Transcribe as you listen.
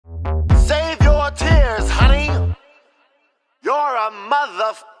a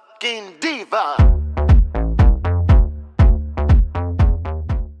motherfucking diva.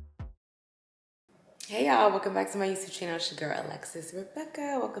 Hey y'all, welcome back to my YouTube channel. It's your girl Alexus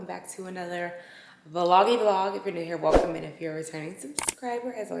Rebecca. Welcome back to another vloggy vlog. If you're new here, welcome, and if you're a returning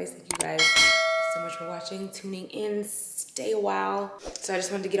subscriber, as always, thank you guys so much for watching, tuning in, stay a while. So I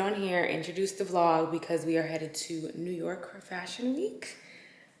just wanted to get on here, introduce the vlog because we are headed to New York for Fashion Week.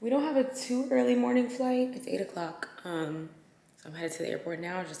 We don't have a too early morning flight. It's 8 o'clock. So I'm headed to the airport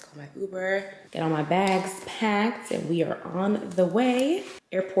now. Just call my Uber, get all my bags packed, and we are on the way.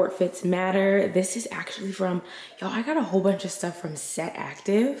 Airport fits matter. This is actually from, y'all, I got a whole bunch of stuff from Set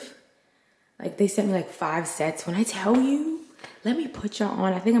Active. Like, they sent me like 5 sets. When I tell you, let me put y'all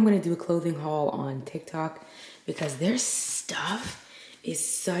on. I think I'm gonna do a clothing haul on TikTok because their stuff is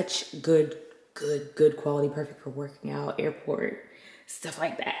such good quality, perfect for working out, airport, stuff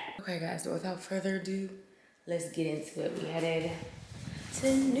like that. Okay guys, so without further ado, let's get into it. We headed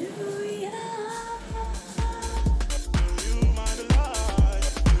to New York.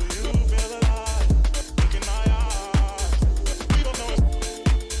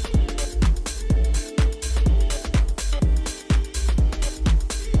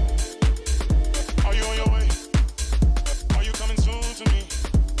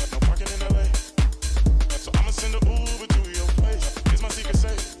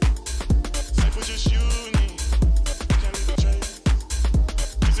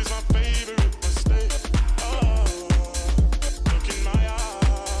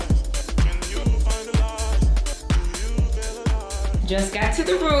 Just got to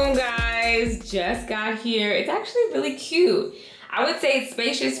the room, guys. Just got here. It's actually really cute. I would say it's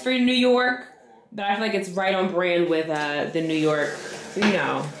spacious for New York, but I feel like it's right on brand with the New York, you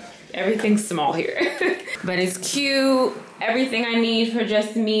know, everything's small here. But it's cute. Everything I need for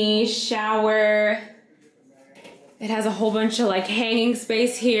just me. Shower. It has a whole bunch of like hanging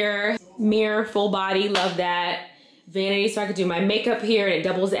space here. Mirror, full body, love that. Vanity, so I could do my makeup here, and it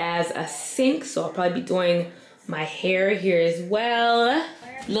doubles as a sink, so I'll probably be doing my hair here as well.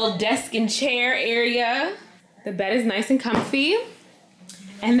 Little desk and chair area. The bed is nice and comfy.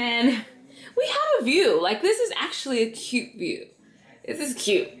 And then we have a view. Like, this is actually a cute view. This is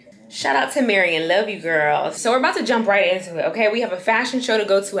cute. Shout out to Marion, love you girl. So we're about to jump right into it, okay? We have a fashion show to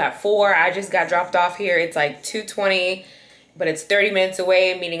go to at 4. I just got dropped off here. It's like 2:20, but it's 30 minutes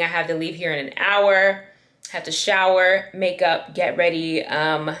away, meaning I have to leave here in an hour. Have to shower, makeup, get ready.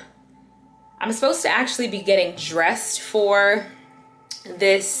 I'm supposed to actually be getting dressed for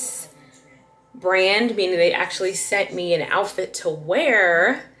this brand, meaning they actually sent me an outfit to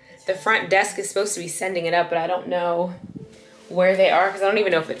wear. The front desk is supposed to be sending it up, but I don't know where they are because I don't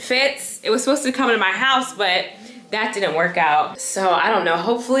even know if it fits. It was supposed to come to my house, but that didn't work out. So I don't know,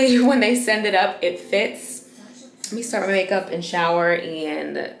 hopefully when they send it up, it fits. Let me start my makeup and shower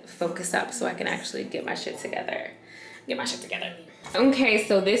and focus up so I can actually get my shit together. Okay,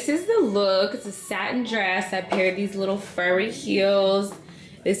 so this is the look. It's a satin dress. I paired these little furry heels.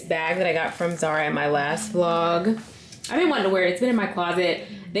 This bag that I got from Zara in my last vlog. I've been wanting to wear it. It's been in my closet.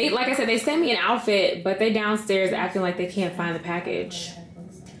 They, like I said, they sent me an outfit, but they downstairs acting like they can't find the package.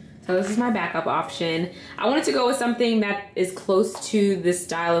 So this is my backup option. I wanted to go with something that is close to the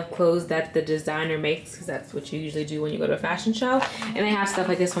style of clothes that the designer makes, because that's what you usually do when you go to a fashion show. And they have stuff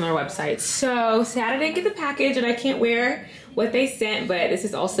like this on their website. So sad I didn't get the package and I can't wear what they sent, but this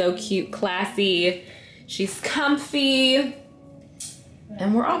is also cute, classy. She's comfy.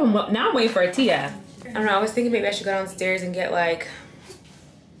 And we're all, now I'm waiting for Atia. I don't know, I was thinking maybe I should go downstairs and get like,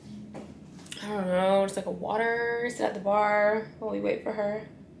 I don't know, just like a water, sit at the bar while we wait for her.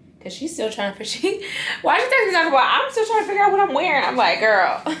 Cause she's still trying to why did you talk about, I'm still trying to figure out what I'm wearing. I'm like,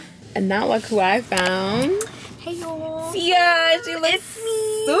 girl. And not like who I found. Hey y'all. Yeah, she looks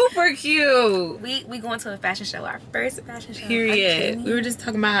super cute. We going to a fashion show, our first fashion show. Period. We were just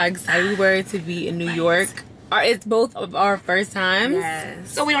talking about how excited we were to be in New York. It's both of our first times.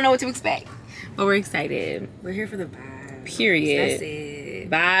 Yes. So we don't know what to expect. But we're excited. We're here for the vibes. Period. That's it.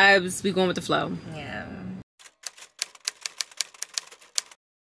 Vibes. We going with the flow. Yeah.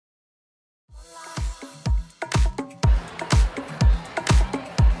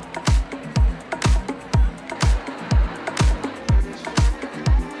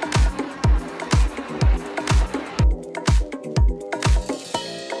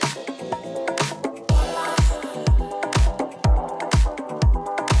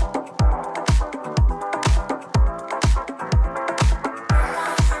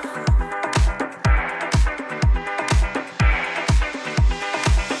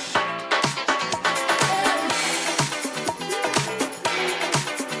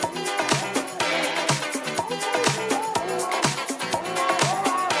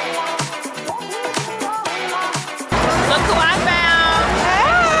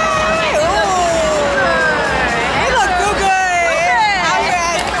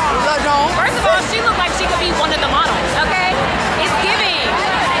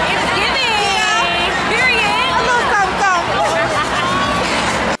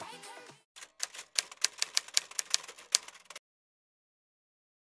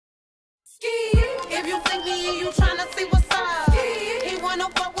 If you think me and you tryna see what's up, he wanna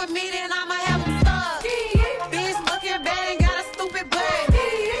fuck with me, then I'ma have him stuck. Bitch looking bad and got a stupid butt.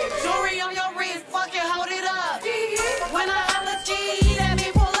 Jewelry on your wrist, fucking hold it up. When I holla G, that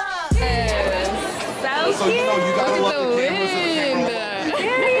me pull up. So you know you gotta love the cameras and the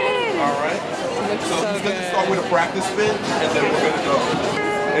camera. All right. So he's gonna start with a practice spin, and then we're gonna go.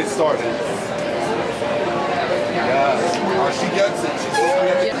 It started. Yes. She gets it.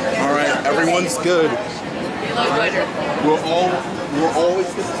 All right. Everyone's good. We're always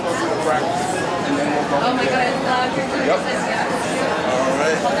gonna start with a practice spin, and then we'll go. Oh my god, I love your Yep. All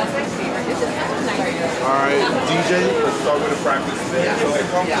right. All right, DJ, let's start with a practice spin. So get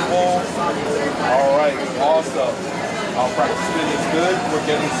comfortable. All right, awesome. Our practice spin is good. We're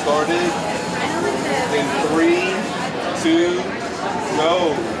getting started. In 3, 2,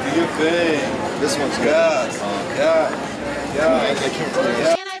 go. Do your thing. This one's good. Yeah. And I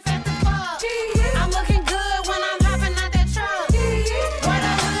fat the fuck. I'm looking good when I'm hopping out that truck. Where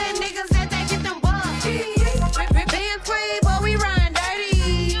the hood niggas that they get them bucks. Being free, but we run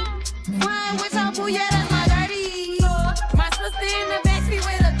dirty. Run with your boo, yeah, that's my dirty. My sister in the backseat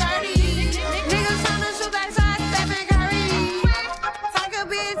with a 30. Niggas tryna shoot that shot, Stephen Curry. Talk a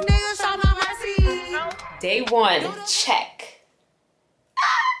bitch, niggas show no mercy. Day 1, check.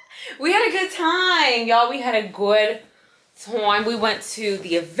 We had a good time, y'all. We had a good time. We went to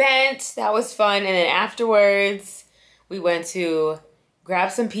the event. That was fun. And then afterwards, we went to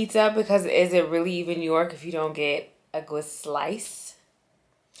grab some pizza because is it really even New York if you don't get a good slice?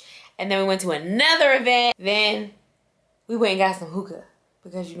 And then we went to another event. Then we went and got some hookah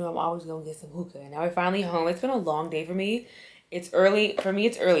because you know I'm always going to get some hookah. And now we're finally home. It's been a long day for me. It's early. For me,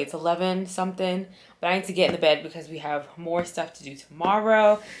 it's early. It's 11 something. But I need to get in the bed because we have more stuff to do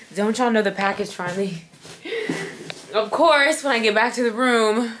tomorrow. Don't y'all know the package finally? Of course, when I get back to the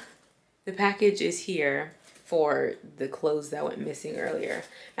room, the package is here for the clothes that went missing earlier.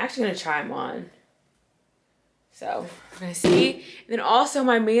 I'm actually going to try them on. So, we're going to see. And then also,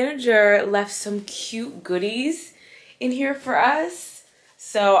 my manager left some cute goodies in here for us.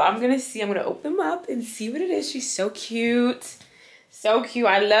 So, I'm going to see. I'm going to open them up and see what it is. She's so cute. So cute.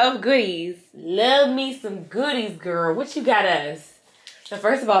 I love goodies. Love me some goodies, girl. What you got us? So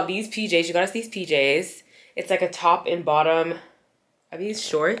first of all, these PJs. You got us these PJs. It's like a top and bottom. Are these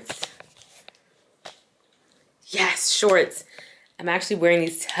shorts? Yes, shorts. I'm actually wearing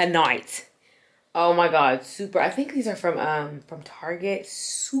these tonight. Oh my god, super. I think these are from Target.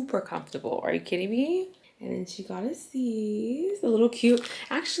 Super comfortable. Are you kidding me? And then she got us these, a little cute.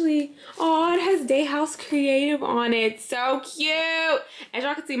 Actually, oh, it has Day House Creative on it. So cute. As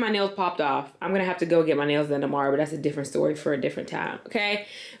y'all can see, my nails popped off. I'm gonna have to go get my nails done tomorrow, but that's a different story for a different time, okay?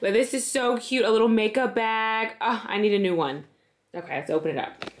 But this is so cute, a little makeup bag. Oh, I need a new one. Okay, let's open it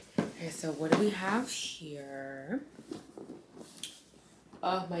up. Okay, so what do we have here?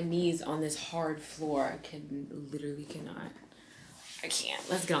 Oh, my knees on this hard floor. I literally cannot. I can't.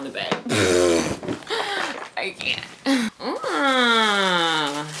 Let's get on the bed. I can't.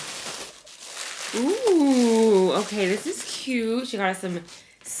 Ooh, okay, this is cute. She got us some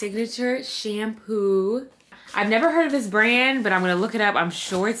signature shampoo. I've never heard of this brand, but I'm gonna look it up. I'm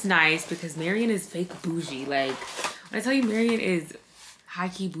sure it's nice because Marion is fake bougie. Like, when I tell you Marion is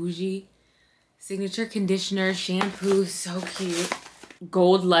high-key bougie. Signature conditioner, shampoo, so cute.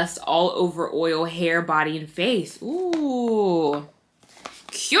 Gold Lust all over oil, hair, body, and face. Ooh.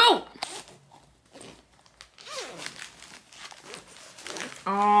 Cute.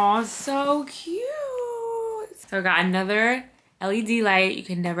 Oh, so cute. So I got another LED light. You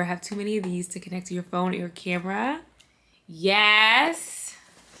can never have too many of these to connect to your phone or your camera. Yes.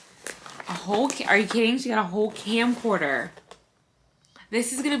 A whole, are you kidding? She got a whole camcorder.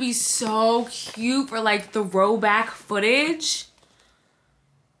 This is gonna be so cute for like the throwback footage.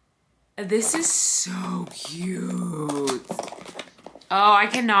 This is so cute. Oh, I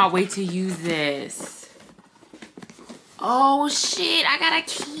cannot wait to use this. Oh shit, I got a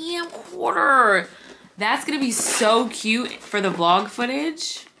camcorder. That's gonna be so cute for the vlog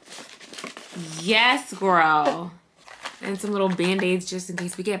footage. Yes, girl. And some little band-aids just in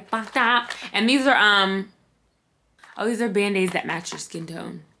case we get fucked up. And these are, oh, these are band-aids that match your skin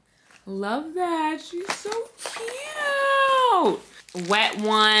tone. Love that, she's so cute. Wet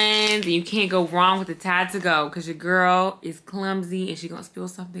ones, and you can't go wrong with the Tad to Go because your girl is clumsy and she's gonna spill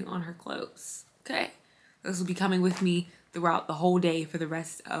something on her clothes. Okay, this will be coming with me throughout the whole day for the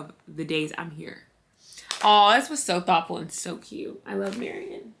rest of the days I'm here. Oh, this was so thoughtful and so cute. I love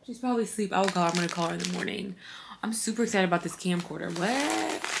Marion. She's probably asleep. I'm gonna call her in the morning. I'm super excited about this camcorder.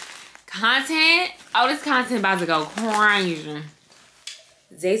 What? Content? Oh, this content about to go crazy.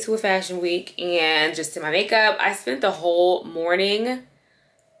 day 2 of fashion week and just did my makeup. I spent the whole morning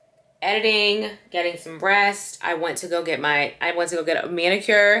editing, getting some rest. I went to go get a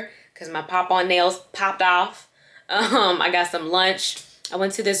manicure because my pop-on nails popped off. I got some lunch. I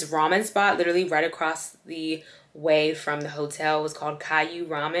went to this ramen spot literally right across the way from the hotel. It was called Caillou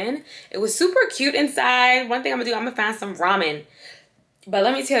Ramen. It was super cute inside. One thing I'm gonna do, I'm gonna find some ramen. But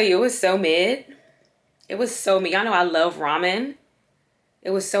let me tell you, it was so mid. It was so mid. Y'all know I love ramen.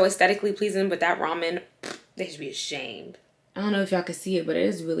 It was so aesthetically pleasing, but that ramen, they should be ashamed. I don't know if y'all can see it, but it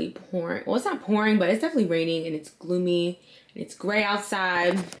is really pouring. Well, it's not pouring, but it's definitely raining and it's gloomy and it's gray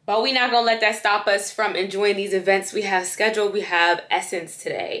outside. But we're not gonna let that stop us from enjoying these events we have scheduled. We have Essence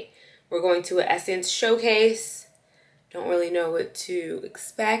today. We're going to an Essence showcase. Don't really know what to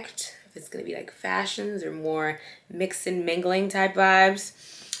expect. If it's gonna be like fashions or more mix and mingling type vibes.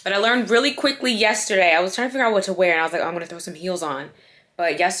 But I learned really quickly yesterday. I was trying to figure out what to wear and I was like, oh, I'm gonna throw some heels on.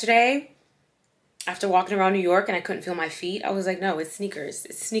 But yesterday, after walking around New York and I couldn't feel my feet, I was like, no, it's sneakers.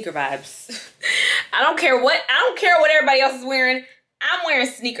 It's sneaker vibes. I don't care what everybody else is wearing. I'm wearing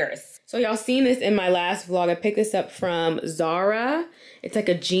sneakers. So y'all seen this in my last vlog. I picked this up from Zara. It's like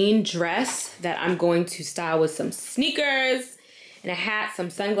a jean dress that I'm going to style with some sneakers and a hat, some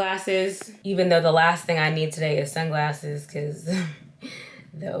sunglasses. Even though the last thing I need today is sunglasses because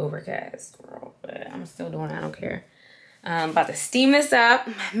the overcast, girl. But I'm still doing it, I don't care. About to steam this up.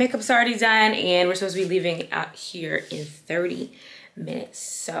 Makeup's already done and we're supposed to be leaving out here in 30 minutes.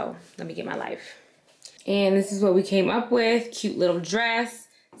 So let me get my life. And this is what we came up with. Cute little dress,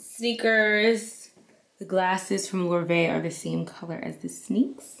 sneakers. The glasses from Lorvet are the same color as the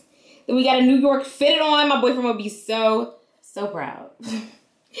sneaks. Then we got a New York fitted on. My boyfriend will be so proud.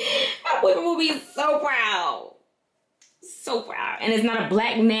 My boyfriend will be so proud. So proud. And it's not a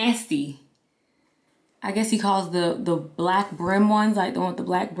black nasty. I guess he calls the black brim ones, like the one with the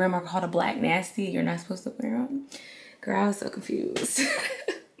black brim, are called a black nasty. You're not supposed to wear them. Girl, I was so confused.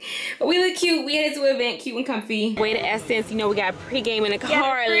 But we look cute. We headed to an event, cute and comfy. Way to Essence, you know we got pregame in the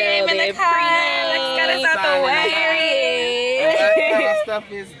car a little bit. Let's get us out the way. What kind of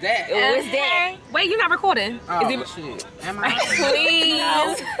stuff is that? What's that? Wait, you're not recording? Oh, shit. Am I? Please.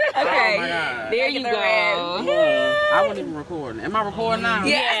 No. Okay. Oh, my God. There you go. I wasn't even recording. Am I recording now?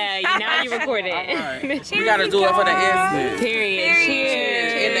 Yeah, now you're recording. Right. We got to do it for the Essence. Period.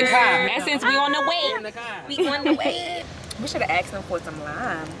 Cheers. In the car. Essence, we on the way. In the car. We on the way. We should have asked them for some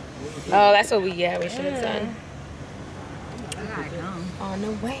lime. Oh, that's what we should have done. On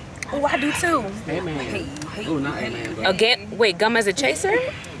the way. Oh, I do too. Amen. Oh, not amen. But Again, wait, gum as a chaser?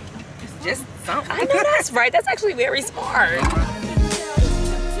 Just something. I know that's right. That's actually very smart.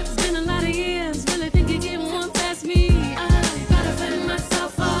 It's been a lot of years, really think you get one past me. I gotta fend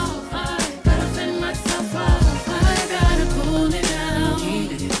myself off. I gotta fend myself off. I gotta cool it down.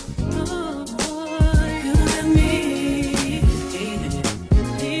 Oh, boy, you and me.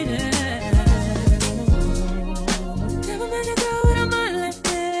 Need it. Never meant to go with a mind like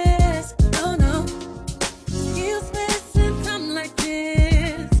this. Oh no. You spend time like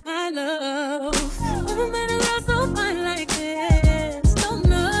this, my love. Never meant to love so fine like this. No,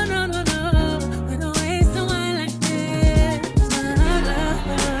 no, no, no, no. We don't waste a wine like this, my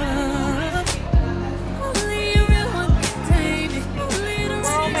love. Only you real one can tame it. Only the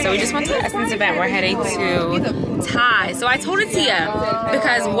right. So we just went to the Essence event. We're heading to Thai. So I told Atia,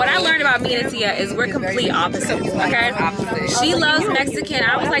 because what I learned about me and Atia is we're complete opposites, okay? She loves Mexican.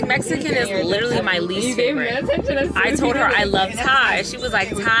 I was like, Mexican is literally my least favorite. I told her I love Thai. She was like,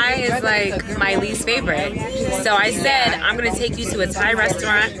 Thai is like my least favorite. So I said, I'm gonna take you to a Thai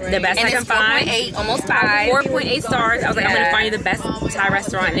restaurant, the best I can find. 4.8, almost 5. 4.8 stars. I was like, I'm gonna find you the best Thai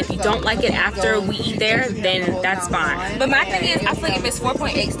restaurant, and if you don't like it after we eat there, then that's fine. But my thing is, I feel like if it's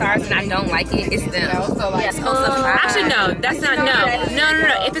 4.8 stars and I don't like it, it's them. Yeah, Actually, no, that's not, no.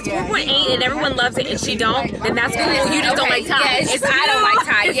 If it's 4.8 and everyone loves it and she don't, then that's cool. You just don't like Thai. Yes, it's I don't like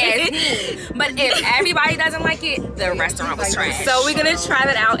Thai, yes. But if everybody doesn't like it, the restaurant was trash. So we're gonna try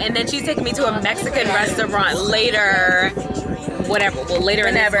that out, and then she's taking me to a Mexican restaurant later, whatever, well later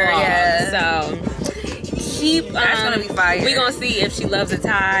Whenever, in this vlog. yeah. So keep, That's gonna be fire. We're gonna see if she loves the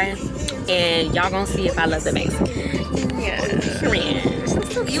Thai, and y'all gonna see if I love the Mexican. Yeah.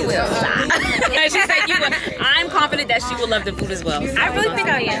 You will. She said you will. I'm confident that she will love the food as well. I really think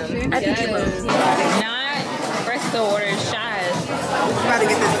I am. I think you will. Not first to order shots. We're about to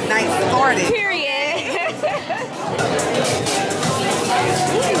get this night started. Period.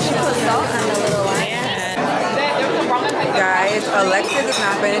 Guys, Alexus is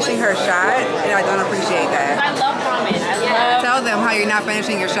not finishing her shot, and I don't appreciate that. I love ramen. I love. Tell them how you're not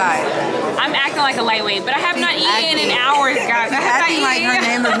finishing your shot. I'm acting like a lightweight, but I have not eaten in hours, guys. I have not Acting like her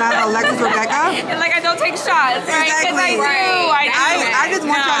name is not Alexus Rebecca. And like I don't take shots, right? Because I do. I just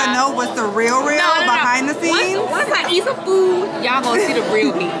want y'all to know what's the real behind the scenes. Once I eat some food, y'all gonna see the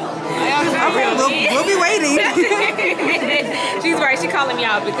real me. We'll be waiting. She's right. She calling me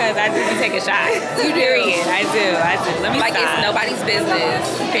out because I do be taking shots. You do. Period. I do. Let me like stop. It's nobody's business.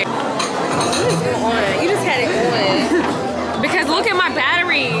 What is going on? You just had it on. Because look at my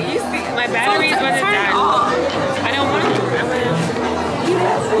battery. You see, my battery is running down. I don't want to.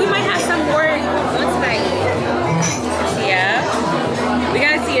 We might have some more tonight. Yeah. We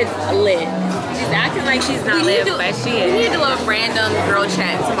gotta see it lit. She's acting like she's not lit, but she is. We need to do a random girl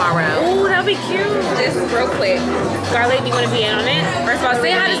chat tomorrow. Ooh, that'll be cute. Just real quick. Scarlett, do you want to be in on it? First of all,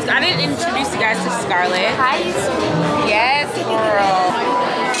 say hi to Scarlett. I didn't introduce you guys to Scarlett. Hi, yes, girl.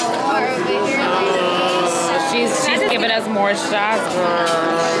 She's giving us more shots, girl.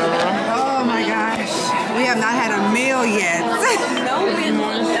 Oh my gosh. We have not had a meal yet. No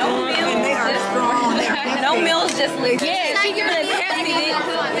meals. And they are strong. No meals, just legit. Yeah, she giving us hefty.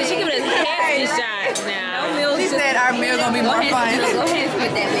 She giving us hefty shots now. No meals. She said our meal gonna be more fun. Go ahead and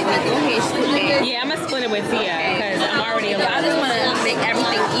split that with me. Go ahead and split that. Yeah, I'm gonna split it with Tia because I'm already alive. I just want to make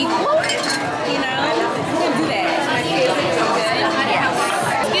everything equal. You know, I'm gonna do that.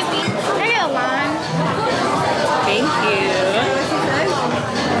 Excuse me. Can I get a line? Thank you.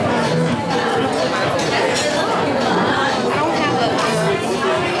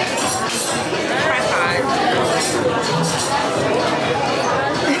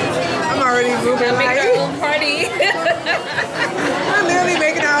 I'm already moving. Make our own party. I'm literally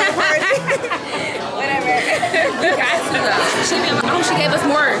making our own party. Whatever. We got to though. She gave us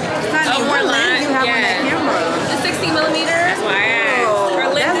more. More lines. Yeah. The 16 millimeter. That's why I asked. Her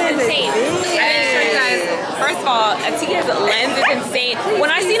lens is insane. I didn't show you guys. First of all, Tia's lens is insane.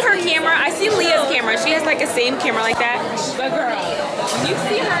 When I seen her camera, I see Leah's camera. She has like the same camera like that. But girl, when you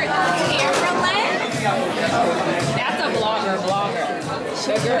see her camera lens, that's a vlogger.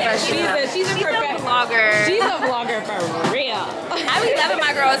 She's a perfect vlogger. She's a vlogger for real. I be loving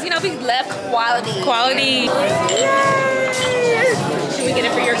my girls. You know, we love quality. Yay! Should we get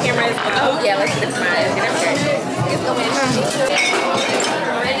it for your cameras? Oh yeah, let's get it for mine. Get it for yours. Let's go in.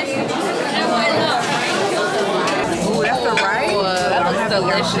 Ooh, that's the right. That looks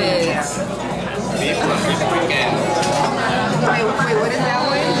delicious. Wait, what is that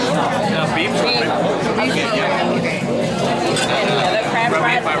one? Beef. Okay. Any other crab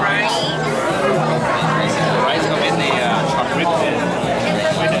fries? Rice come in the chocolate.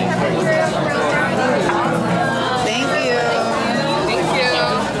 Thank you.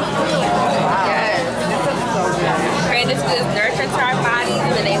 Yes. This is good. Nurture to our bodies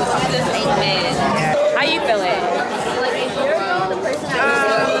in the name of Jesus. Amen. How you feeling?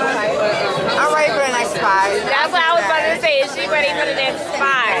 I'm ready for the next 5. That's what I was about to say. Is she ready for the next 5?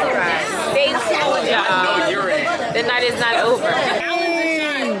 Stay tuned, y'all. The night is not over.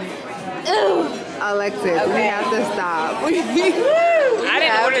 Alexis, we have to stop. I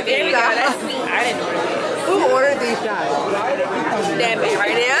didn't order these. That's me. I didn't order these. Who ordered these shots? That man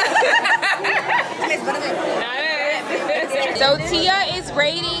right there. So Tia is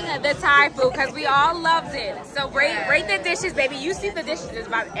rating the Thai food because we all loved it. So rate the dishes, baby. You see the dishes is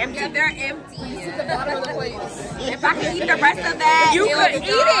about empty. Yeah, they're empty. You see the bottom of the plate. If I could eat the rest of that, you could eat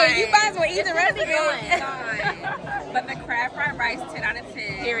it. You might as well eat the rest of it. But the crab fried rice, 10 out of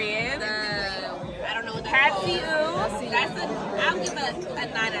 10. Period. I don't know what that's called. I'll give it a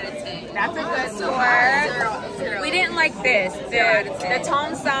 9 out of 10. That's a good score. We didn't like this. The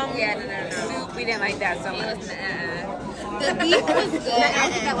tom sum soup, we didn't like that so much. The beef was good.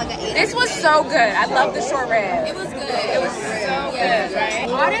 I'll give that like an 8. This was so good. I love the short rib. It was good. It was so good, right?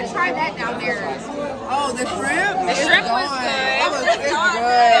 I didn't try that down there. Oh, the shrimp? The shrimp was good. It was good. It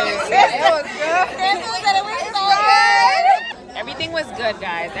was so good. Everything was good,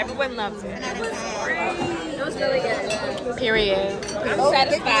 guys. Everyone loves it. It was great. It was really good. Period. I'm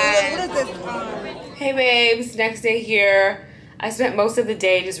satisfied. What is this? Hey babes, next day here. I spent most of the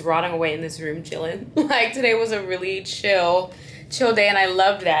day just rotting away in this room chilling. Like today was a really chill day, and I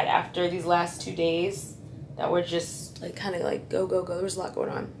loved that after these last 2 days that were just like kind of like go. There was a lot going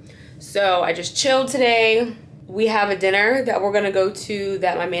on. So I just chilled today. We have a dinner that we're gonna go to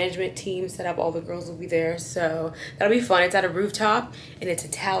that my management team set up. All the girls will be there, so that'll be fun. It's at a rooftop and it's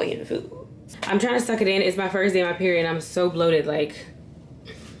Italian food. I'm trying to suck it in. It's my first day of my period and I'm so bloated. Like,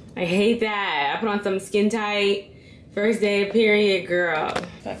 I hate that. I put on some skin tight. First day of period, girl.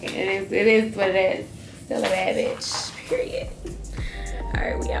 Fucking, it is what it is. Still a bad bitch, period. All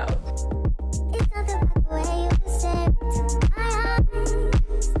right, we out. It's not the way you said to my eyes.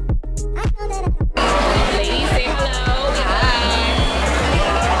 I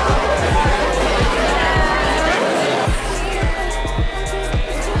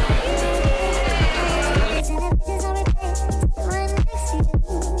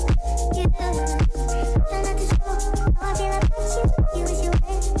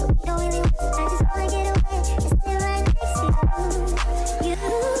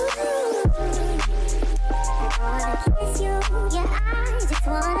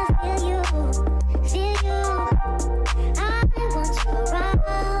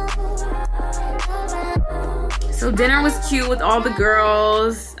So dinner was cute with all the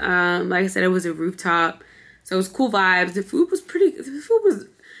girls. Like I said, it was a rooftop, so it was cool vibes. The food was pretty. The food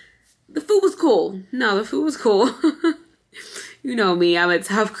was cool. No, the food was cool. You know me, I'm a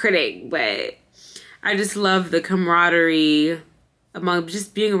tough critic, but I just love the camaraderie among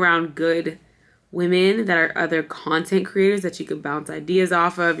just being around good women that are other content creators that you could bounce ideas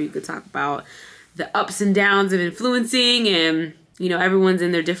off of. You could talk about the ups and downs of influencing, and you know, everyone's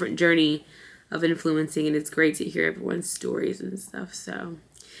in their different journey of influencing, and it's great to hear everyone's stories and stuff. So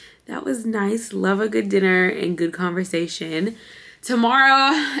that was nice. Love a good dinner and good conversation.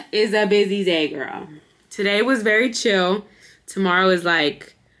 Tomorrow is a busy day, girl. Today was very chill. Tomorrow is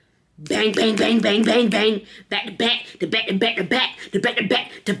like bang, bang, bang, bang, bang, bang, back to back, to back to back to back, to back to back,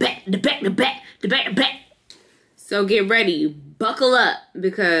 to back to back to back, to back to back. So get ready, buckle up,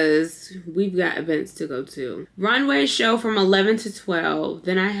 because we've got events to go to. Runway show from 11 to 12.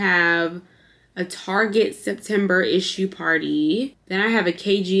 Then I have a Target September issue party. Then I have a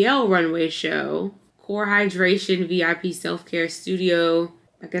KGL runway show. Core Hydration VIP Self-Care Studio.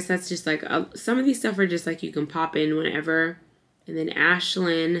 I guess that's just like, some of these stuff are just like you can pop in whenever. And then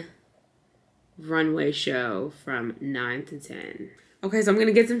Ashland runway show from 9 to 10. Okay, so I'm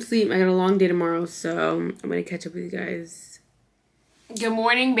gonna get some sleep. I got a long day tomorrow, so I'm gonna catch up with you guys. Good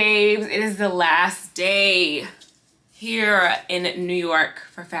morning, babes. It is the last day here in New York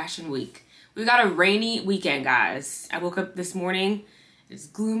for Fashion Week. We got a rainy weekend, guys. I woke up this morning. It's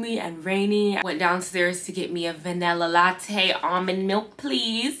gloomy and rainy. I went downstairs to get me a vanilla latte, almond milk,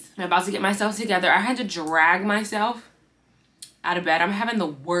 please. I'm about to get myself together. I had to drag myself out of bed. I'm having the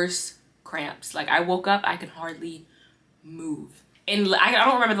worst cramps. Like, I woke up, I could hardly move. And I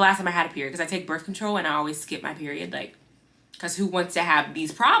don't remember the last time I had a period, because I take birth control and I always skip my period, like, because who wants to have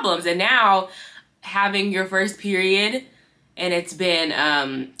these problems? And now having your first period and it's been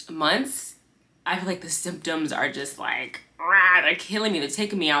months, I feel like the symptoms are just like, rah, they're killing me. They're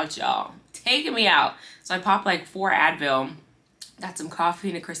taking me out, y'all. Taking me out. So I popped like 4 Advil, got some coffee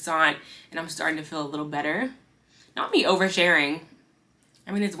and a croissant, and I'm starting to feel a little better. Not me oversharing.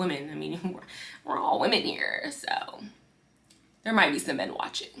 I mean, it's women. I mean, we're all women here, so there might be some men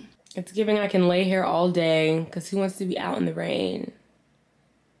watching. It's giving I can lay here all day, because who wants to be out in the rain?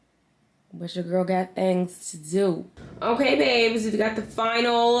 But your girl got things to do. Okay, babes, we got the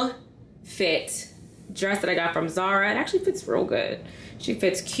final fit dress that I got from Zara. It actually fits real good. She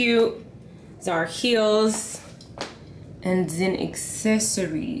fits cute. Zara heels. And then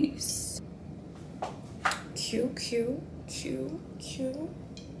accessories. Cute, cute, cute, cute.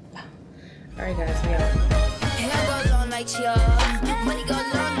 All right, guys, we out. Hair goes on like Chia, money goes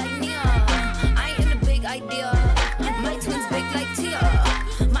on like Nia. I ain't in a big idea. My twins big like Tia.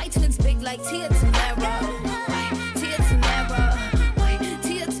 My twins big like Tia Tamara. Tia Tamara.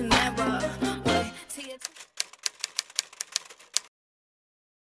 Tia Tamara. Tia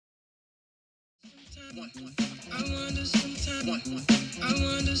I wonder sometimes. I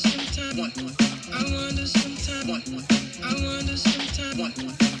wonder sometimes. I wonder sometimes. I wonder sometimes.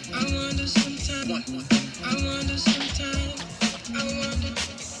 I wonder sometimes. I wonder sometimes. I wonder.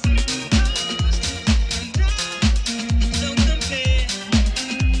 Don't compare.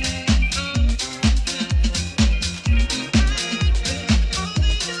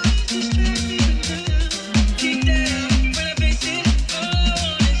 Keep that when I face it.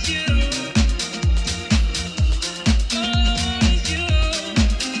 All is you. All is you.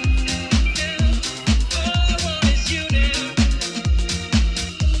 All is you now.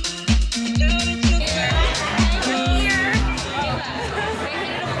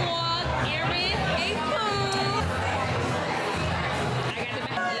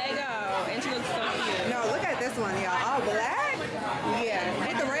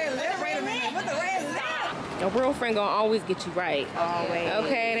 Your girlfriend gonna always get you right. Always.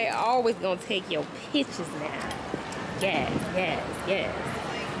 Okay, they always gonna take your pictures now. Yes, yes, yes.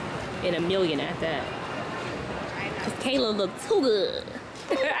 And $1 million at that. Cause Kayla look too good.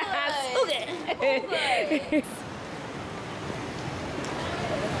 Too good.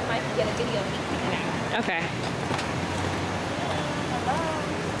 Might get a video of me. Okay.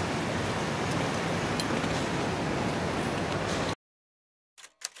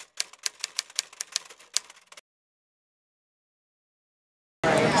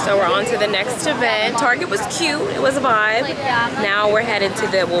 So we're on to the next event. Target was cute, it was a vibe. Now we're headed to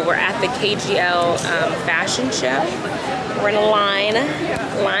we're at the KGL fashion show. We're in a line.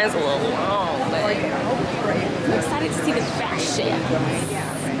 The line's a little long, but I'm excited to see the fashion.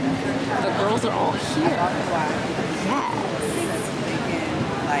 The girls are all here. Yes.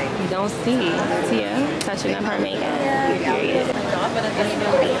 You don't see Tia touching up her makeup. Period.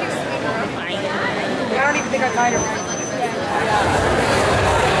 think I got it right.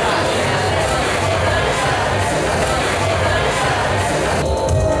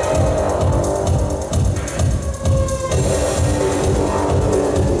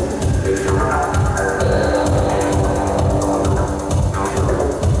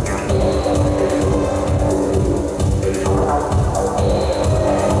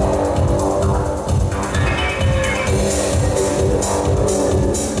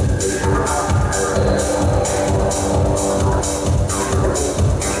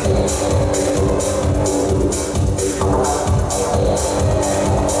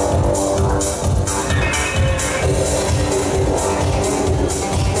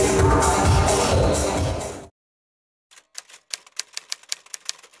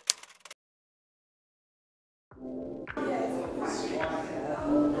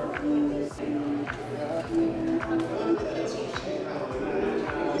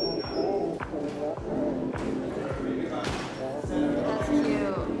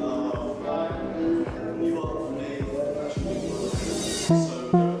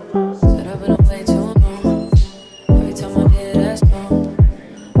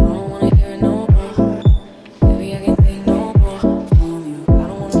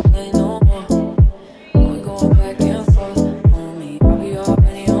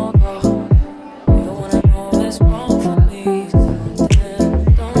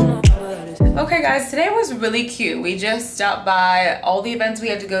 Today was really cute. We just stopped by all the events we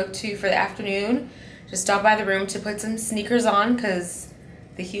had to go to for the afternoon. Just stopped by the room to put some sneakers on because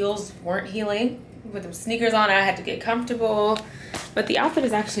the heels weren't healing. With the sneakers on, I had to get comfortable. But the outfit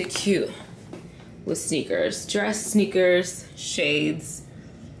is actually cute with sneakers. Dress, sneakers, shades.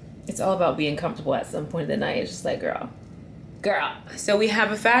 It's all about being comfortable at some point of the night. It's just like, girl. So we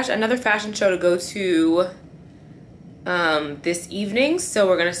have another fashion show to go to this evening, so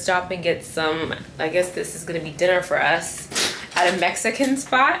we're gonna stop and get some, I guess this is gonna be dinner for us at a Mexican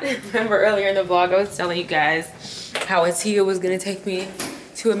spot. Remember earlier in the vlog I was telling you guys how Atia was gonna take me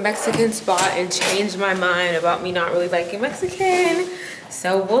to a Mexican spot and change my mind about me not really liking Mexican.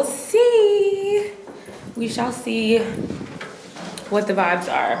 So we'll see. We shall see what the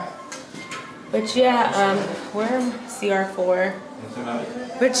vibes are. But yeah, we're CR4.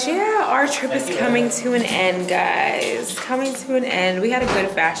 But yeah, our trip is coming to an end, guys. Coming to an end. We had a good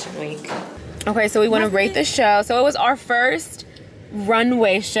fashion week. Okay, so we want to rate the show. So it was our first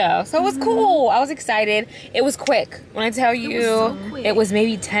runway show. So it was cool. I was excited. It was quick. When I tell you, it was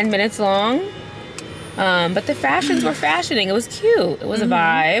maybe 10 minutes long. But the fashions were fashioning. It was cute. It was a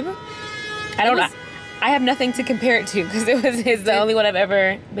vibe. I don't know. I have nothing to compare it to because it's the only one I've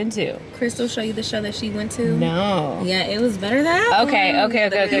ever been to. Crystal show you the show that she went to? No. Yeah, it was better than that. Okay. Yeah,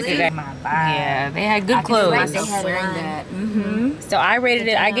 they had good clothes. Like they had wearing that. So I rated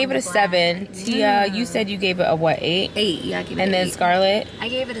it. I gave it a 7. Tia, you said you gave it a what? 8? 8. Yeah, I gave it. And then 8. Scarlett, I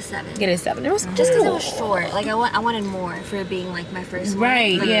gave it a 7. get it a 7. It was Just because it was short. Like I wanted more for it being like my first one.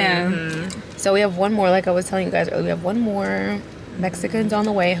 right. Like, Yeah. So we have one more. Like I was telling you guys earlier, we have one more. Mexicans on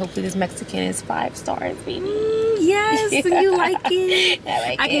the way. Hopefully this Mexican is 5 stars, baby. Yes, you like it.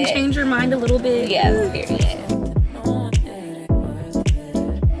 I can change your mind a little bit. Yes, period.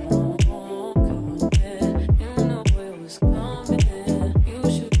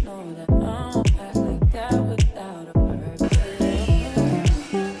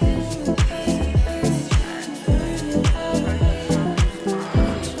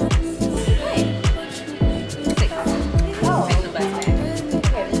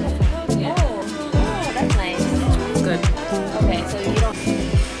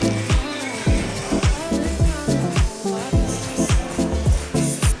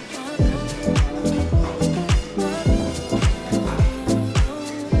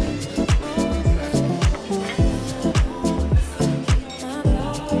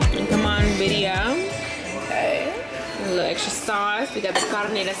 We got the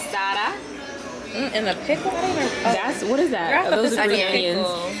carne asada. And the pickle. That's, what is that? Oh, those are green onions.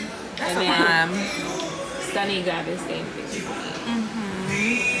 And then Sunny got the same thing.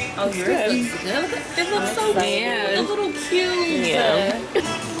 Oh, yours looks good. It looks so cute. Yeah. A little cute. Yeah.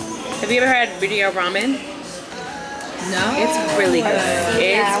 Have you ever had video ramen? No. It's really good.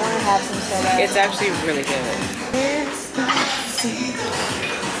 Yeah, I want to have some soda. It's actually really good.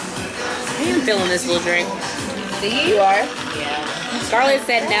 I am feeling this little drink. See? You are? Yeah. Scarlett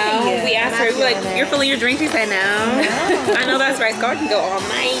said no. Yeah. We asked her, we were like, you're feeling your drink? She said no. I know that's right. Scarlett can go all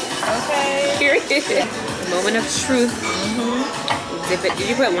night. Okay. Period. Moment of truth. Dip it. Did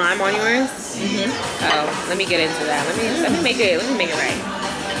you put lime on yours? Oh, let me get into that. Let me make it right.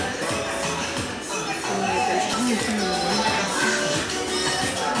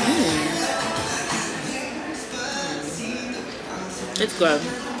 It's good.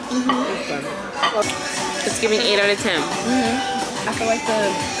 It's good. It's giving 8 out of 10. I feel like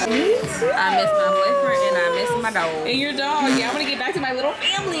I miss my boyfriend and I miss my dog. And your dog. Yeah, I want to get back to my little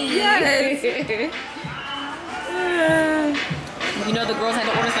family. Yes. You know the girls had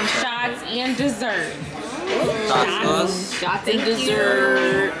to order some shots and dessert. Shots and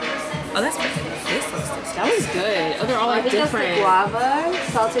dessert. Oh, that's that was good. Oh, they're all like different. Guava,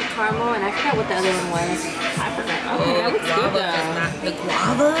 salted caramel, and I forgot what the other one was. I forgot. Okay, that looks good though. The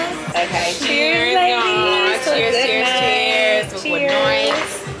guava. Okay, cheers, y'all. Cheers, cheers, cheers. With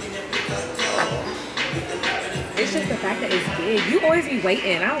noise. It's just the fact that it's big. You always be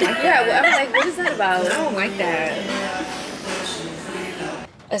waiting. I don't like that. Yeah, well, I'm like, what is that about? I don't like that.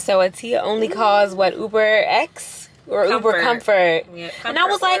 So a Tia only calls what, Uber X? Or Uber Comfort. Yeah, and I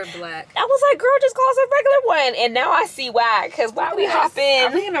was like, black. girl, just call us a regular one. And now I see why. Because why we hopping?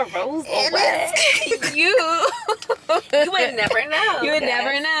 I'm in a rose You. You would never know. You would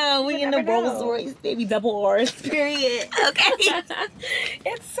never know. We in the Rolls Royce, baby, double R's. Period. Okay.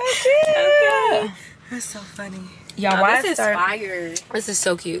 It's so cute. Okay. That's so funny. Y'all, why this is fire. This is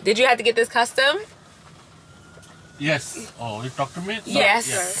so cute. Did you have to get this custom? Yes. Oh, you talk to me?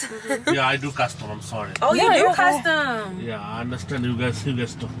 Yes. Yeah, I do custom. I'm sorry. Oh, you Yeah, do okay. custom. Yeah, I understand you guys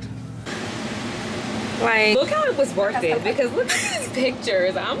talk. Like, look how it was worth it. Because look at these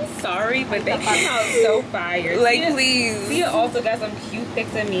pictures. I'm sorry, but they came out so fire. Like, please. Tia also got some cute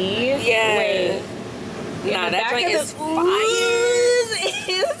pics of me. Yeah. Wait. Nah, that joint is fire.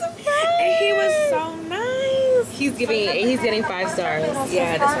 And he was so nice. He's getting 5 stars.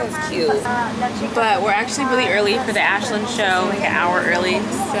 Yeah, this one's cute. But we're actually really early for the Ashland show, like an hour early.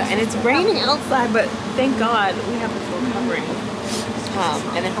 So, and it's raining outside, but thank God we have the full covering.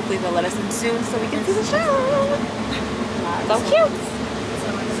 And then hopefully they'll let us in soon so we can see the show. So cute.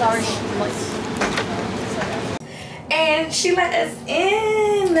 Sorry. And she let us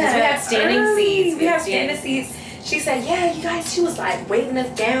in. We had standing seats. We have standing seats. She said, yeah, you guys, she was like waving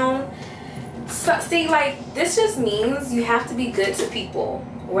us down. So, see, like, this just means you have to be good to people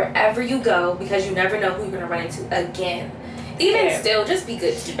wherever you go because you never know who you're going to run into again. Even still, just be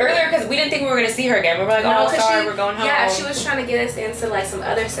good to people. Earlier, because we didn't think we were going to see her again. We were like, oh, sorry, we're going home. Yeah, she was trying to get us into, like, some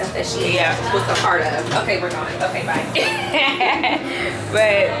other stuff that she was a part of. Okay, we're going. Okay, bye.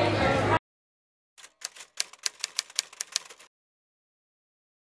 But...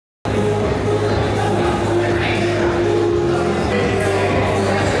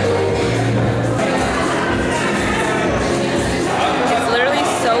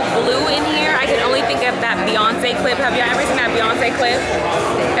 clip. Have y'all ever seen that Beyonce clip?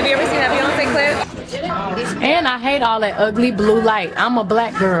 Have you ever seen that Beyonce clip? And I hate all that ugly blue light. I'm a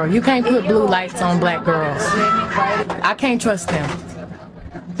black girl. You can't put blue lights on black girls. I can't trust them.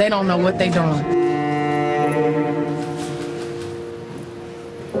 They don't know what they're doing.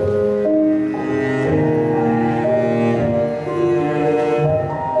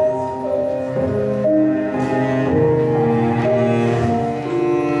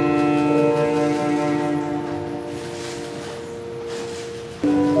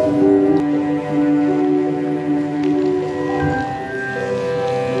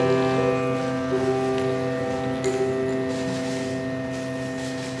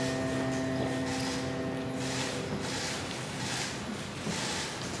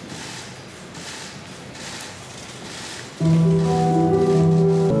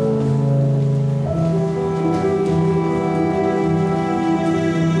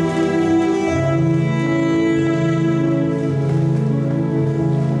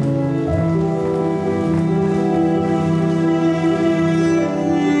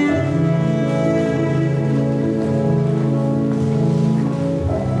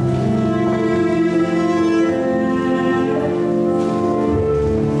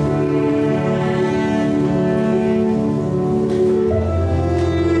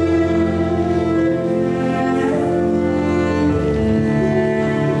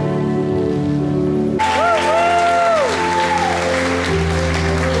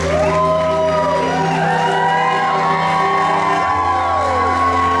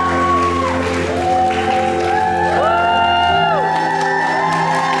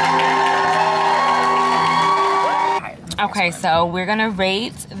 Okay, so we're gonna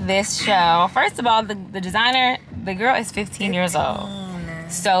rate this show. First of all, the designer, the girl is 15 years old.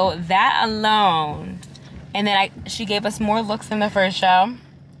 So that alone, and then she gave us more looks than the first show.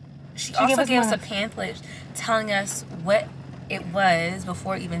 She also gave us a pamphlet telling us what it was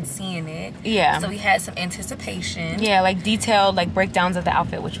before even seeing it. Yeah. So we had some anticipation. Yeah, like detailed like breakdowns of the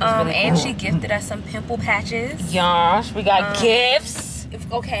outfit, which was really cool. And she gifted us some pimple patches. Gosh, we got gifts.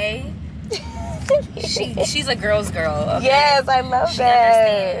 Okay. She's a girl's girl. Okay? Yes, I love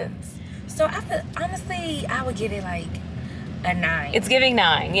that. Understands. So honestly, I would give it like a 9. It's giving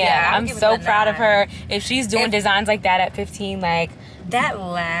 9. Yeah, I'm so proud of her. If she's doing designs like that at 15, like that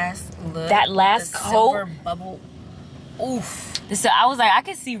last look, that last coat, silver bubble. Oof. So I was like, I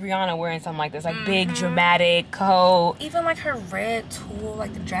could see Rihanna wearing something like this, like big dramatic coat. Even like her red tulle,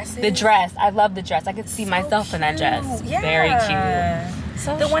 like the dresses. The dress, I love the dress. I could see myself in that dress. Yeah. Very cute.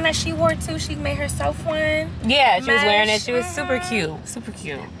 So the one that she wore too, she made herself one. Yeah, she was wearing it. She was super cute, super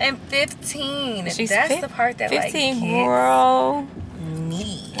cute. And 15. She's That's the part that 15, like girl.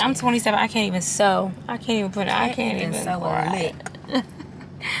 Me. I'm 27. I can't even sew. I can't even put it. I can't even sew a lip.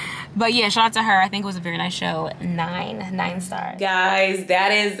 But yeah, shout out to her. I think it was a very nice show. 9 stars. Guys,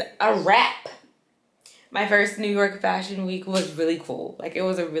 that is a wrap. My first New York Fashion Week was really cool. Like, it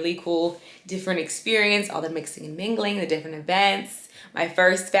was a really cool, different experience. All the mixing and mingling, the different events. My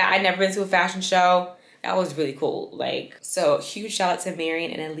first, I'd never been to a fashion show. That was really cool. Like, so huge shout out to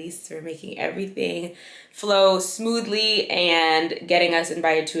Marion and Elise for making everything flow smoothly and getting us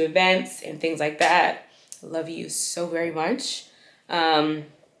invited to events and things like that. Love you so very much.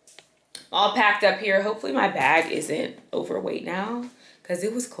 All packed up here. Hopefully my bag isn't overweight now, because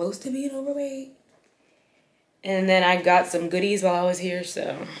it was close to being overweight. And then I got some goodies while I was here,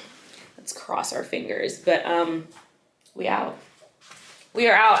 so let's cross our fingers. But we out. We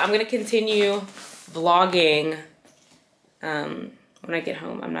are out. I'm gonna continue vlogging when I get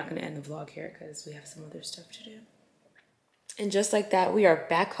home. I'm not gonna end the vlog here because we have some other stuff to do. And just like that, we are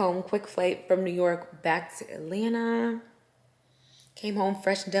back home. Quick flight from New York back to Atlanta. Came home,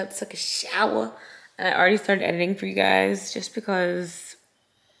 freshened up, took a shower, and I already started editing for you guys just because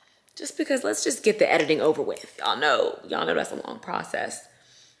let's just get the editing over with. Y'all know that's a long process.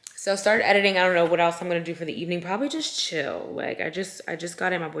 So started editing. I don't know what else I'm gonna do for the evening. Probably just chill. Like I just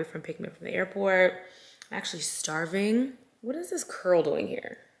got in. My boyfriend picked me up from the airport. I'm actually starving. What is this curl doing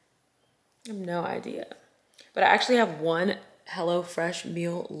here? I have no idea. But I actually have one HelloFresh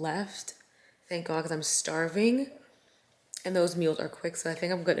meal left. Thank God, because I'm starving. And those meals are quick, so I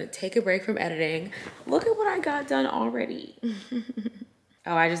think I'm gonna take a break from editing. Look at what I got done already.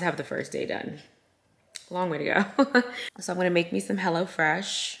 Oh, I just have the first day done. Long way to go. So I'm gonna make me some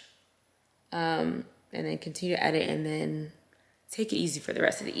HelloFresh, and then continue to edit, and then take it easy for the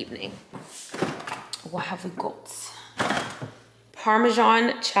rest of the evening. What have we got?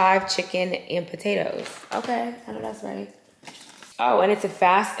 Parmesan chive chicken and potatoes. Okay, I know that's right. Oh, and it's a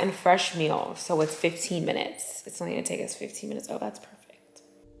fast and fresh meal, so it's 15 minutes. It's only gonna take us 15 minutes. Oh, that's perfect.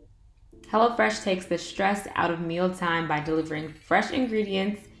 HelloFresh takes the stress out of mealtime by delivering fresh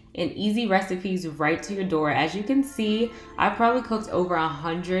ingredients and easy recipes right to your door. As you can see, I've probably cooked over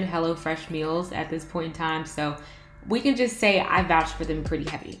 100 HelloFresh meals at this point in time, so we can just say I vouch for them pretty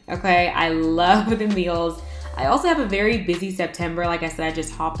heavy, okay? I love the meals. I also have a very busy September. Like I said, I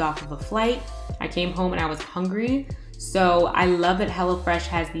just hopped off of a flight. I came home and I was hungry. So I love that HelloFresh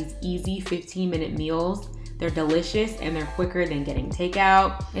has these easy 15-minute meals. They're delicious and they're quicker than getting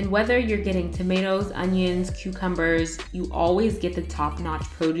takeout. And whether you're getting tomatoes, onions, cucumbers, you always get the top-notch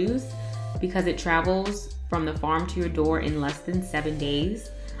produce because it travels from the farm to your door in less than 7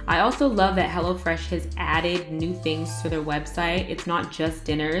 days. I also love that HelloFresh has added new things to their website. It's not just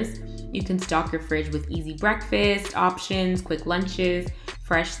dinners. You can stock your fridge with easy breakfast options, quick lunches,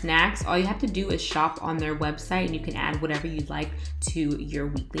 fresh snacks. All you have to do is shop on their website and you can add whatever you'd like to your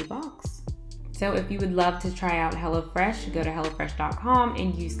weekly box. So if you would love to try out HelloFresh, go to HelloFresh.com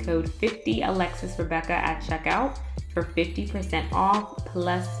and use code 50AlexusRebecca at checkout for 50% off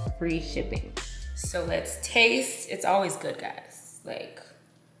plus free shipping. So let's taste. It's always good, guys. Like,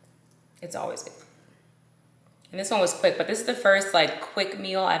 it's always good. And this one was quick, but this is the first like quick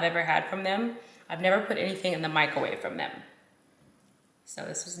meal I've ever had from them. I've never put anything in the microwave from them. So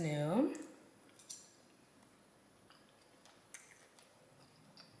this was new.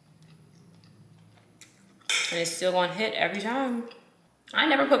 And it's still gonna hit every time. I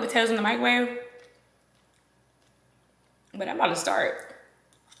never put potatoes in the microwave, but I'm about to start.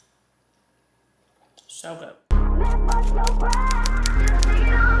 So good.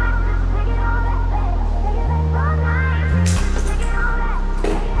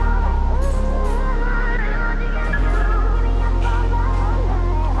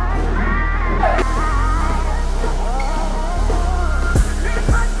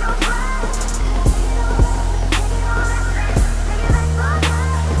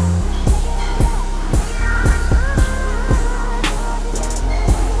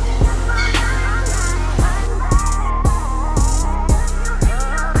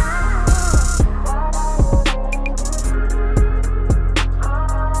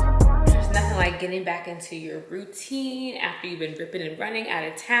 getting back into your routine after you've been ripping and running out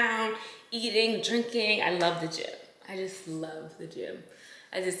of town, eating, drinking. I love the gym. I just love the gym.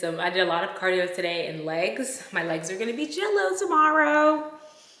 I did a lot of cardio today and legs. My legs are gonna be jello tomorrow.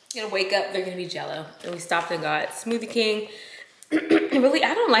 I'm gonna wake up, they're gonna be jello. And we stopped and got Smoothie King. Really,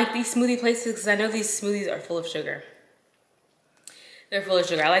 I don't like these smoothie places because I know these smoothies are full of sugar. They're full of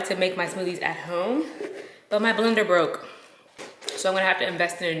sugar. I like to make my smoothies at home, but my blender broke. So I'm gonna have to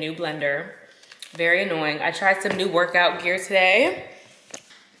invest in a new blender. Very annoying. I tried some new workout gear today.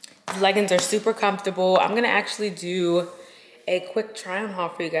 The leggings are super comfortable. I'm gonna actually do a quick try on haul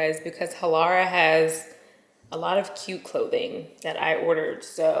for you guys because Halara has a lot of cute clothing that I ordered.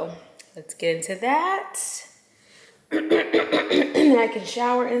 So let's get into that. And then I can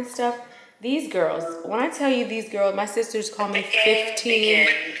shower and stuff. These girls, when I tell you these girls, my sisters call me 15.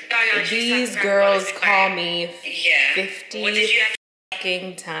 These girls call me 50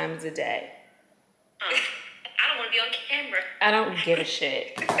 fucking times a day. I don't want to be on camera. I don't give a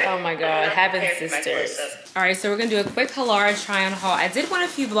shit. Oh my God, having sisters. All right, so we're gonna do a quick Halara try on haul. I did one a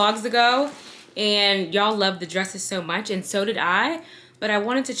few vlogs ago and y'all love the dresses so much and so did I, but I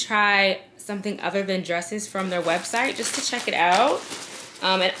wanted to try something other than dresses from their website just to check it out.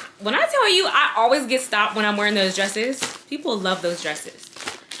 And when I tell you, I always get stopped when I'm wearing those dresses. People love those dresses.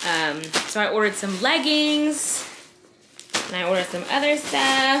 So I ordered some leggings and I ordered some other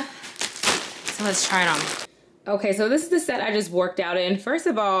stuff. So let's try it on. Okay, so this is the set I just worked out in. First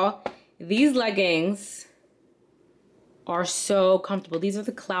of all, these leggings are so comfortable. These are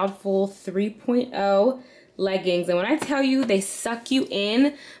the Cloudful 3.0 leggings. And when I tell you they suck you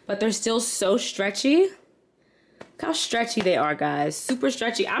in, but they're still so stretchy. Look how stretchy they are, guys. Super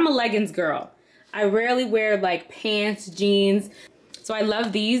stretchy. I'm a leggings girl. I rarely wear like pants, jeans. So I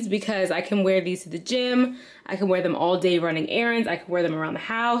love these because I can wear these to the gym. I can wear them all day running errands. I can wear them around the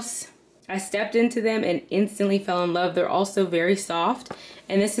house. I stepped into them and instantly fell in love. They're also very soft.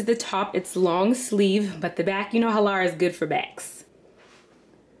 And this is the top. It's long sleeve, but the back, you know Halara is good for backs.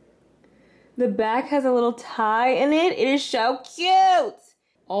 The back has a little tie in it. It is so cute.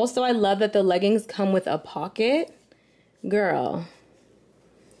 Also, I love that the leggings come with a pocket. Girl,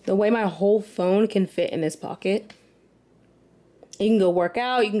 the way my whole phone can fit in this pocket. You can go work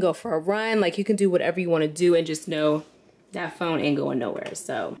out, you can go for a run, like you can do whatever you want to do and just know that phone ain't going nowhere.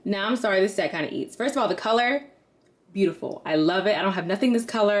 So now I'm sorry, this set kind of eats. First of all, the color, beautiful. I love it. I don't have nothing this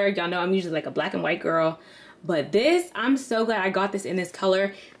color. Y'all know I'm usually like a black and white girl. But this, I'm so glad I got this in this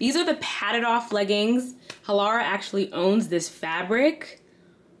color. These are the Patitoff leggings. Halara actually owns this fabric.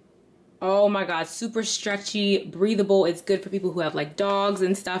 Oh my God, super stretchy, breathable. It's good for people who have like dogs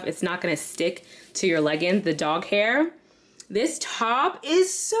and stuff. It's not gonna stick to your leggings, the dog hair. This top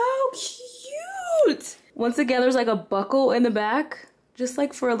is so cute. Once again, there's like a buckle in the back, just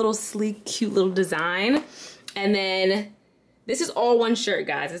like for a little sleek, cute little design. And then this is all one shirt,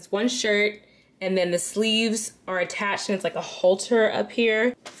 guys. It's one shirt. And then the sleeves are attached and it's like a halter up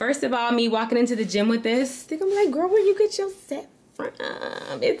here. First of all, me walking into the gym with this, I think I'm like, girl, where you get your set from?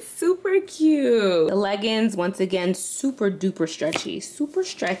 It's super cute. The leggings, once again, super duper stretchy, super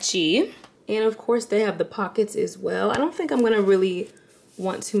stretchy. And of course they have the pockets as well. I don't think I'm gonna really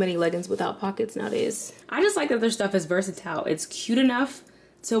want too many leggings without pockets nowadays. I just like that their stuff is versatile. It's cute enough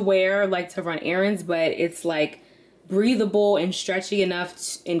to wear, like to run errands, but it's like breathable and stretchy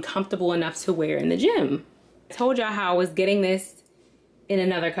enough and comfortable enough to wear in the gym. I told y'all how I was getting this in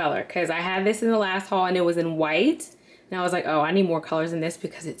another color because I had this in the last haul and it was in white. And I was like, oh, I need more colors in this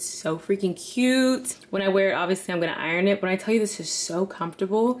because it's so freaking cute. When I wear it, obviously I'm gonna iron it. When I tell you this is so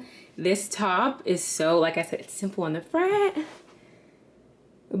comfortable, this top is so, like I said, it's simple on the front,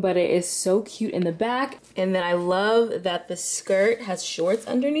 but it is so cute in the back. And then I love that the skirt has shorts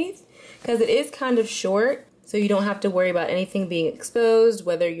underneath because it is kind of short. So you don't have to worry about anything being exposed,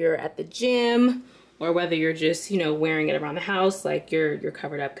 whether you're at the gym or whether you're just, you know, wearing it around the house, like you're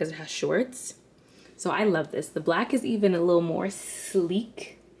covered up because it has shorts. So I love this. The black is even a little more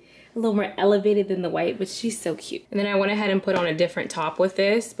sleek, a little more elevated than the white, but she's so cute. And then I went ahead and put on a different top with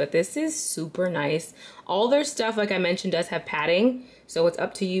this, but this is super nice. All their stuff, like I mentioned, does have padding. So it's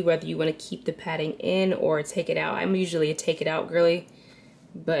up to you whether you want to keep the padding in or take it out. I'm usually a take it out girly,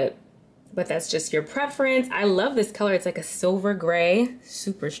 but that's just your preference. I love this color. It's like a silver gray,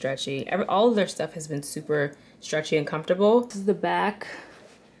 super stretchy. All of their stuff has been super stretchy and comfortable. This is the back.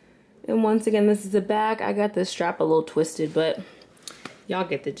 And once again, this is the back. I got the strap a little twisted, but y'all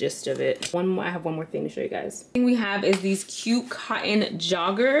get the gist of it. I have one more thing to show you guys. The thing we have is these cute cotton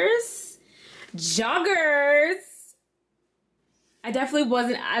joggers. Joggers! I definitely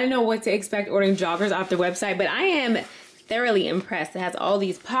I didn't know what to expect ordering joggers off their website, but I am thoroughly impressed. It has all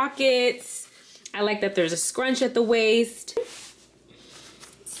these pockets. I like that there's a scrunch at the waist.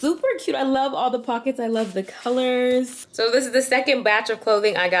 Super cute. I love all the pockets. I love the colors. So this is the second batch of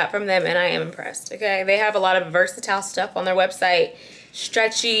clothing I got from them and I am impressed, okay? They have a lot of versatile stuff on their website.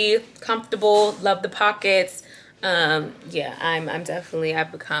 Stretchy, comfortable, love the pockets. Yeah,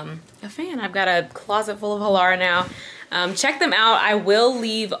 I've become a fan. I've got a closet full of Halara now. Check them out. I will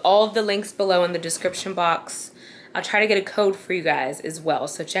leave all of the links below in the description box. I'll try to get a code for you guys as well.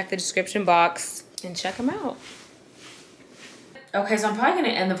 So check the description box and check them out. Okay, so I'm probably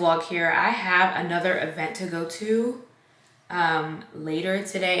gonna end the vlog here. I have another event to go to later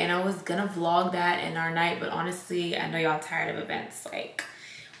today, and I was gonna vlog that in our night, but honestly, I know y'all tired of events. Like,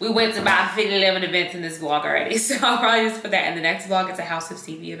 we went to about 11 events in this vlog already, so I'll probably just put that in the next vlog. It's a House of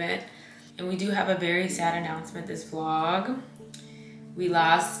CB event. And we do have a very sad announcement this vlog. We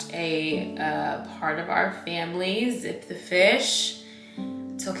lost a part of our family. Zip the fish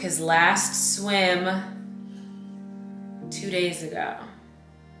took his last swim 2 days ago.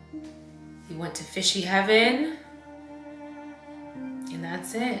 He went to fishy heaven, and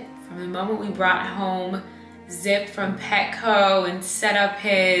that's it. From the moment we brought home Zip from Petco and set up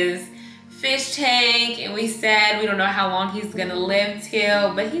his fish tank, and we said we don't know how long he's gonna live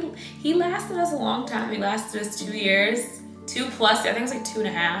till, but he lasted us a long time. He lasted us 2 years, 2+, I think it was like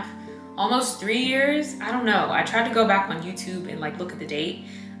 2.5, almost 3 years. I don't know. I tried to go back on YouTube and like look at the date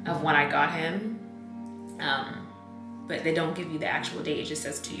of when I got him. But they don't give you the actual date. It just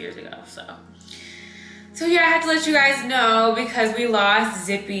says 2 years ago, so yeah, I had to let you guys know because we lost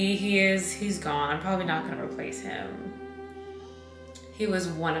Zippy. He's gone. I'm probably not gonna replace him. He was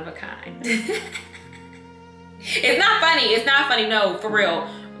one of a kind. It's not funny. It's not funny. No, for real.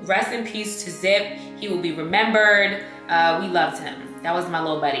 Rest in peace to Zip. He will be remembered. We loved him. That was my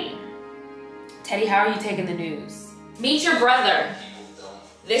little buddy. Teddy, how are you taking the news? Meet your brother.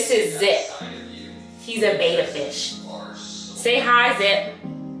 This is Zip. He's a beta fish. Say hi, Zip.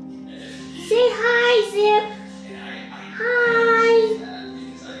 Say hi, Zip. Hi.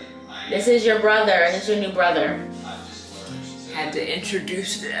 This is your brother. This is your new brother. Had to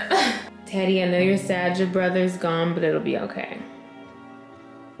introduce them. Teddy, I know you're sad your brother's gone, but it'll be okay.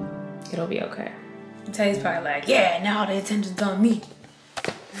 It'll be okay. Teddy's probably like, yeah, now the attention's on me.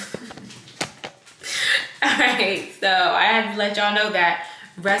 Alright, so I had to let y'all know that.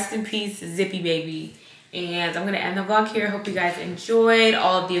 Rest in peace, Zippy baby. And I'm gonna end the vlog here. Hope you guys enjoyed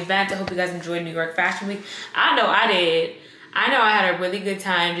all of the events. I hope you guys enjoyed New York Fashion Week. I know I did. I know I had a really good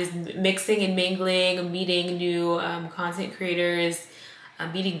time just mixing and mingling, meeting new content creators,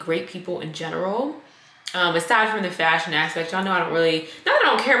 meeting great people in general. Aside from the fashion aspect, y'all know I don't really, not that I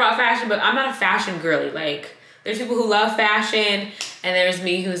don't care about fashion, but I'm not a fashion girly. Like, there's people who love fashion, and there's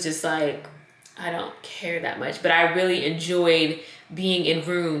me who's just like, I don't care that much. But I really enjoyed being in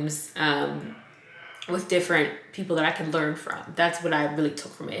rooms with different people that I could learn from. That's what I really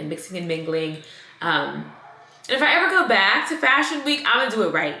took from it, and mixing and mingling. And if I ever go back to Fashion Week, I'm gonna do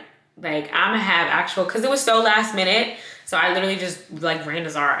it right. Like, I'm gonna have actual, cause it was so last minute. So I literally just like ran to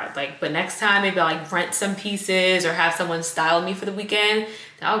Zara. Like, but next time maybe I'll like rent some pieces or have someone style me for the weekend.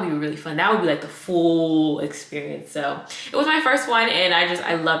 That would be really fun. That would be like the full experience. So it was my first one, and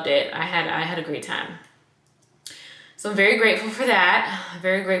I loved it. I had a great time. So I'm very grateful for that. I'm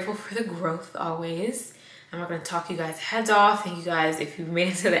very grateful for the growth always. I'm not gonna talk you guys heads off. Thank you guys if you've made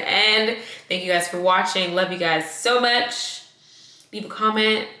it to the end. Thank you guys for watching. Love you guys so much. Leave a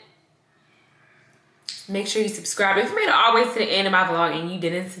comment. Make sure you subscribe. If you made it all the way to the end of my vlog and you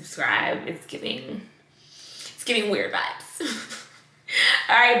didn't subscribe, it's giving weird vibes.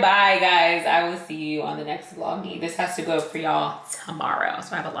 All right, bye guys. I will see you on the next vloggy. This has to go for y'all tomorrow,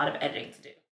 so I have a lot of editing to do.